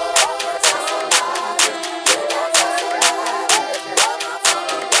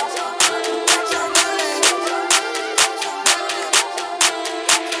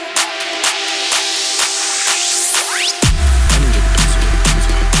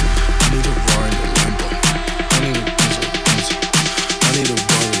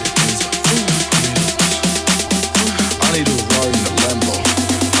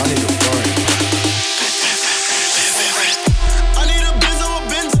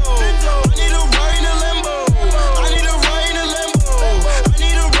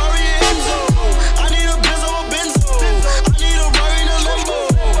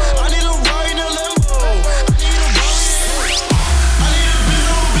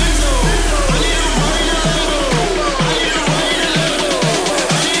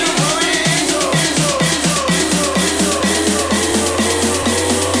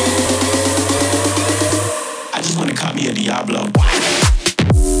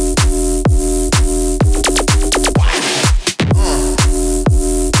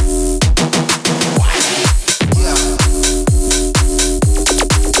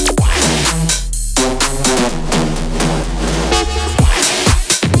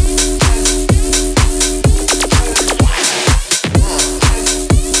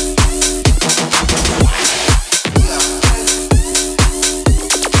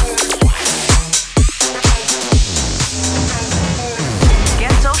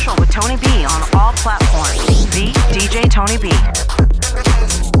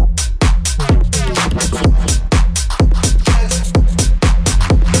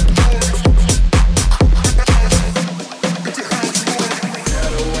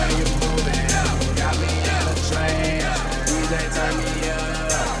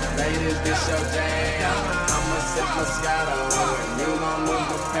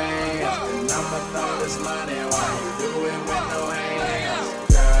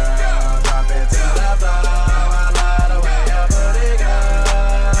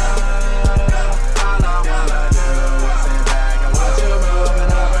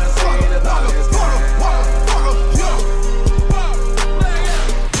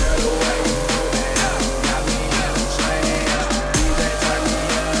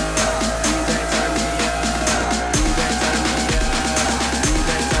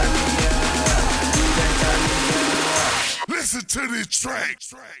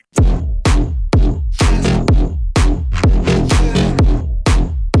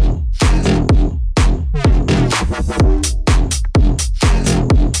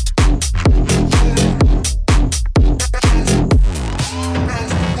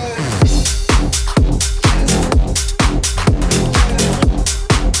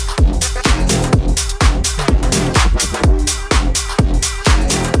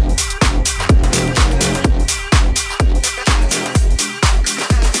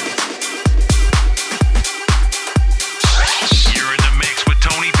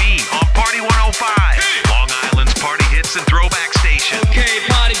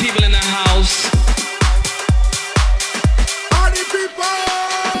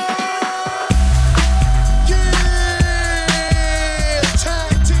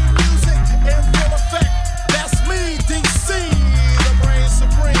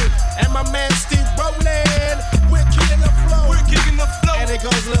 Man, Steve.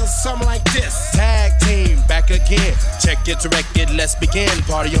 to record, let's begin.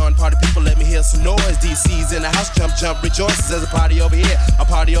 Party on, party people, let me hear some noise. DC's in the house, jump, jump, rejoices. There's a party over here, a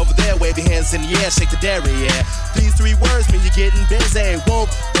party over there. Wave your hands in the air, shake the dairy, yeah. These 3 words mean you're getting busy. Whoop,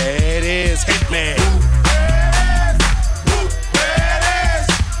 there it is, hit me.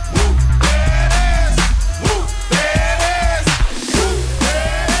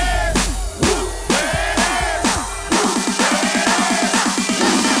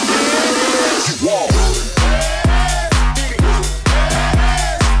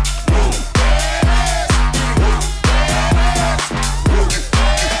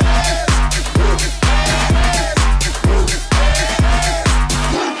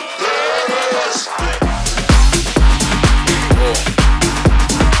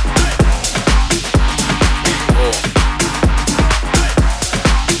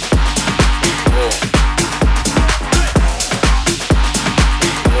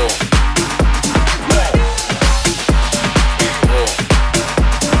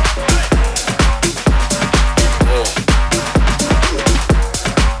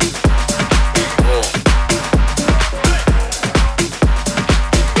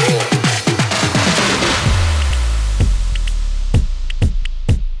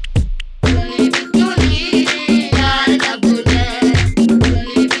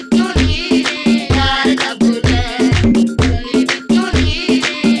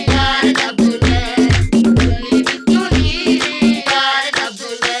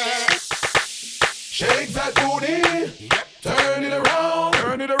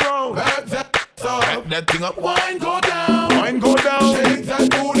 That thing up, wine go down, shake that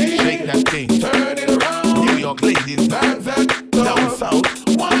booty, shake that thing, turn it around. New York ladies, dance that down south,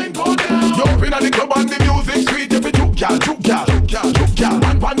 wine go down. Jump in at the club and the music sweet, if you juke y'all, juke y'all, juke y'all.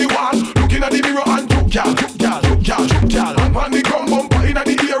 Man pon the wall, looking at the mirror and juke y'all, juke y'all, juke y'all, juke y'all. Man pon the drum bumper in at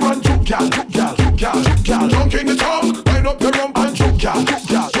the ear and juke y'all, juke y'all, juke y'all, juke y'all. Jump in the tongue, wind up your rump and juke y'all, juke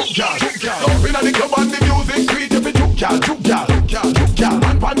y'all, juke y'all, juke y'all. Jump in at the club and the music sweet, if you juke y'all, juke y'all, juke y'all, juke y'all.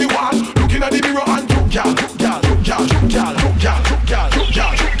 Man pon the wall, looking at the mirror and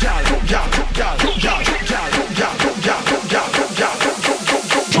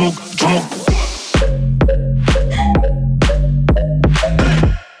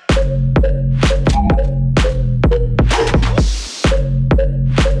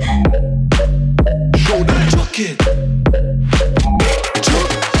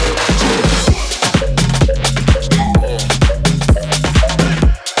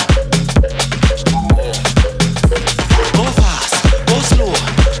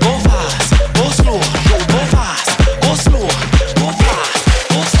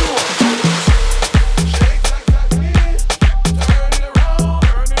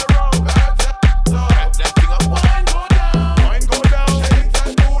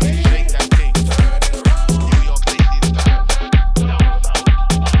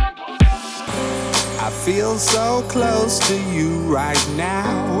so close to you right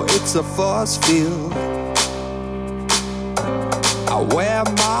now, it's a force field. I wear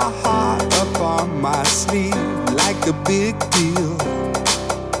my heart up on my sleeve like a big deal.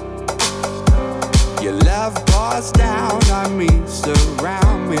 Your love pours down on me,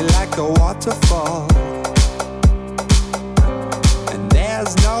 surround me like a waterfall. And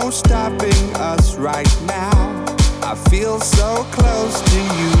there's no stopping us right now. I feel so close to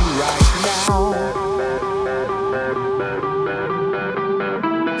you right now.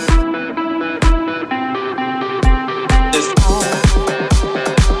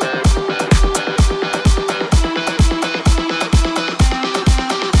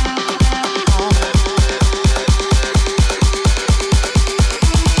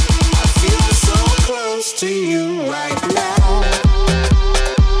 To you right now.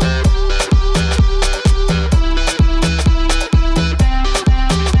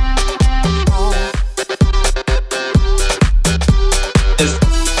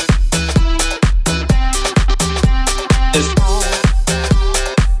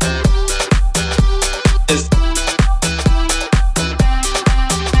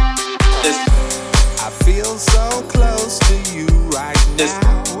 I feel so close to you right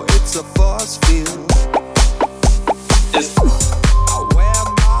now. It's a force field.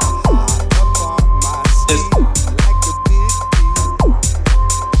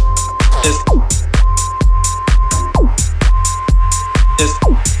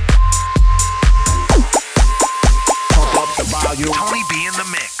 Tony B in the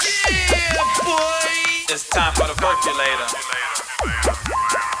mix. Yeah, boy. It's time for the percolator.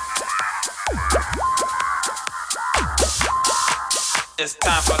 It's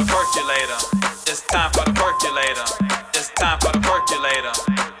time for the percolator. It's time for the percolator. It's time for the percolator.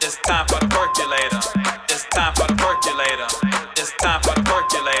 It's time for the percolator. It's time for the percolator. It's time for the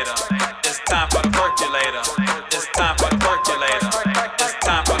percolator. It's time for the percolator. It's time for the percolator. It's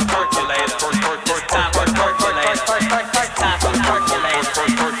time for the percolator. It's time for the percolator. It's time for the percolator. It's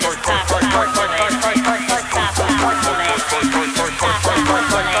time for the percolator. It's time for the percolator.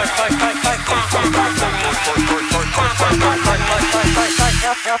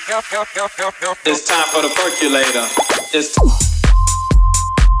 It's time for the percolator. It's time for the percolator.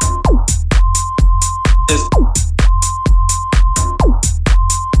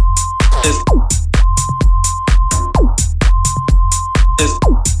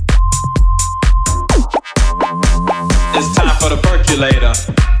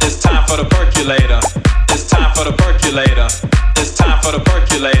 It's time for the percolator. It's time for the percolator. It's time for the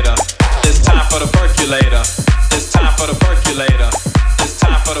percolator. It's time for the percolator. It's time for the percolator. It's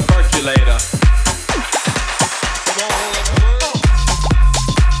time for the percolator.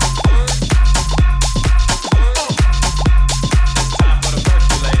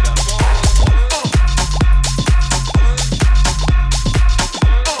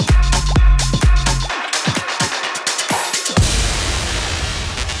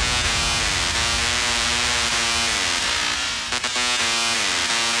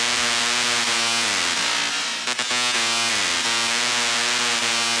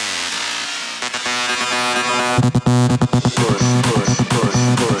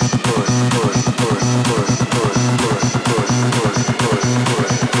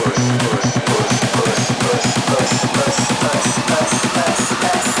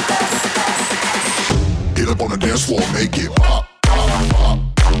 Get up on the dance floor, make it pop, pop, pop.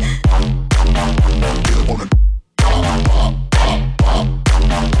 Get up on the pop, pop, pop, pop. Get up on the pop, pop, pop, pop.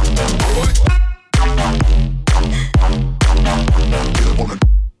 Get up on the dance floor, make it pop, pop. Get up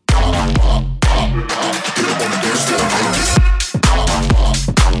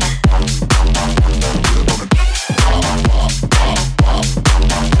on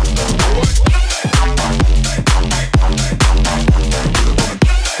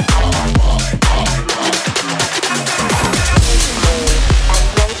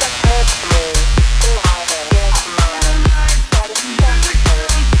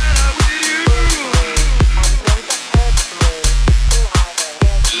pop,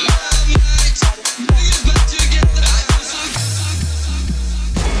 pop, pop, pop.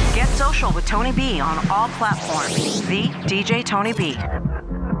 Get social with Tony B on all platforms. The DJ Tony B.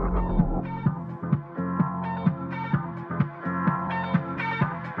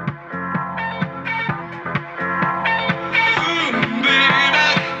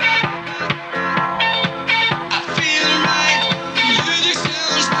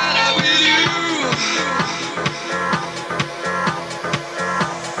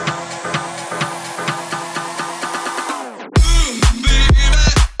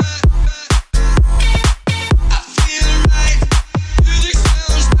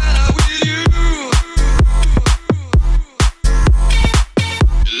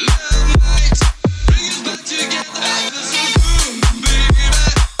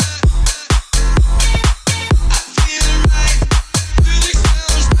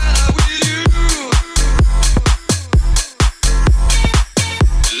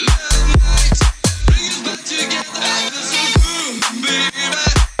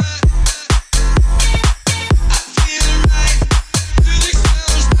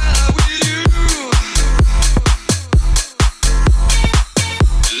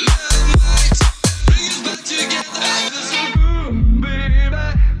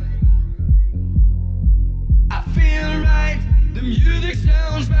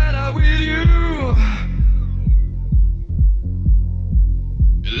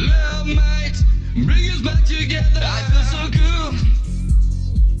 Together, I feel so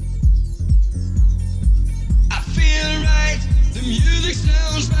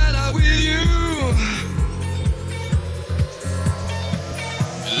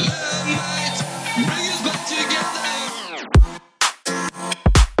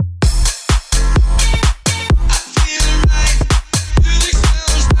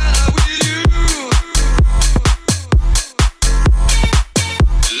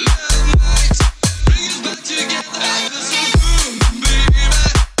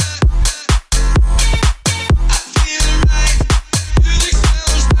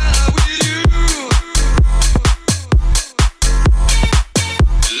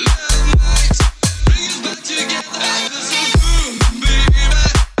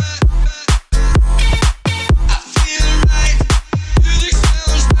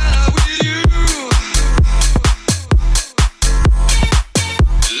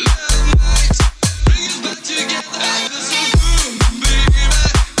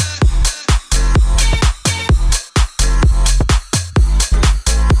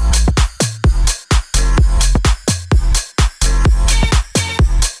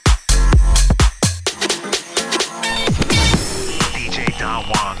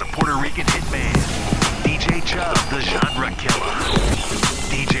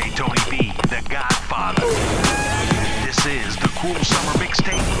DJ Tony B, the Godfather. This is the Cool Summer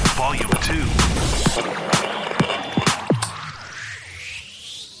Mixtape, Volume 2.